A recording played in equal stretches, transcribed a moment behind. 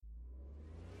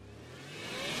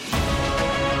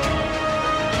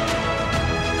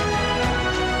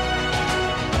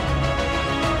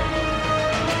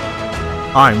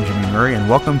I'm Jimmy Murray, and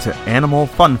welcome to Animal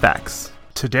Fun Facts.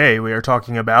 Today we are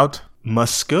talking about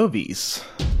Muscovies.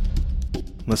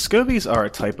 Muscovies are a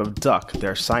type of duck.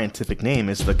 Their scientific name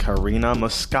is the Carina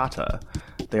moscata.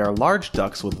 They are large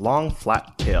ducks with long,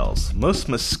 flat tails. Most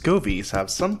Muscovies have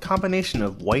some combination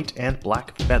of white and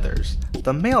black feathers.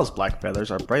 The male's black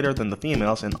feathers are brighter than the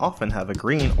female's and often have a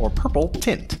green or purple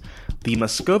tint. The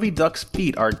Muscovy duck's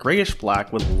feet are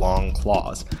grayish-black with long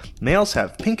claws. Males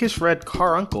have pinkish-red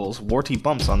caruncles, warty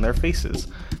bumps on their faces.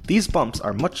 These bumps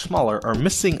are much smaller or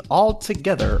missing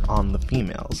altogether on the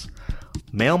females.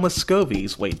 Male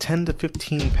Muscovies weigh 10 to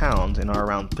 15 pounds and are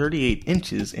around 38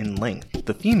 inches in length.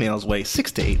 The females weigh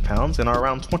 6 to 8 pounds and are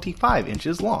around 25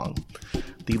 inches long.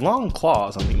 The long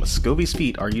claws on the Muscovy's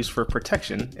feet are used for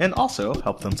protection and also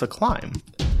help them to climb.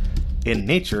 In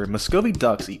nature, Muscovy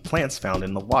ducks eat plants found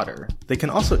in the water. They can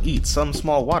also eat some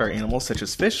small water animals such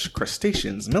as fish,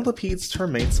 crustaceans, millipedes,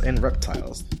 termites, and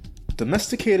reptiles.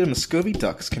 Domesticated Muscovy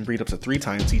ducks can breed up to 3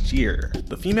 times each year.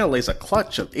 The female lays a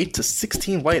clutch of 8 to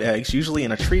 16 white eggs, usually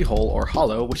in a tree hole or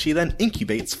hollow, which she then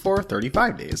incubates for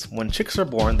 35 days. When chicks are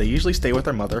born, they usually stay with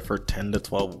their mother for 10 to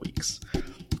 12 weeks.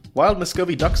 Wild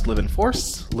Muscovy ducks live in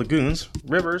forests, lagoons,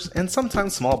 rivers, and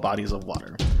sometimes small bodies of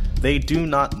water. They do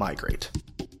not migrate.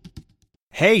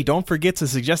 Hey, don't forget to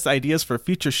suggest ideas for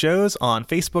future shows on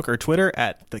Facebook or Twitter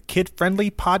at the Kid Friendly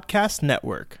Podcast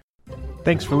Network.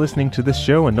 Thanks for listening to this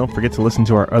show, and don't forget to listen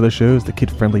to our other shows, the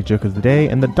Kid Friendly Joke of the Day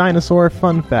and the Dinosaur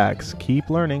Fun Facts. Keep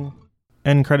learning.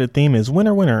 End credit theme is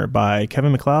Winner Winner by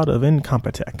Kevin MacLeod of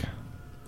Incompetech.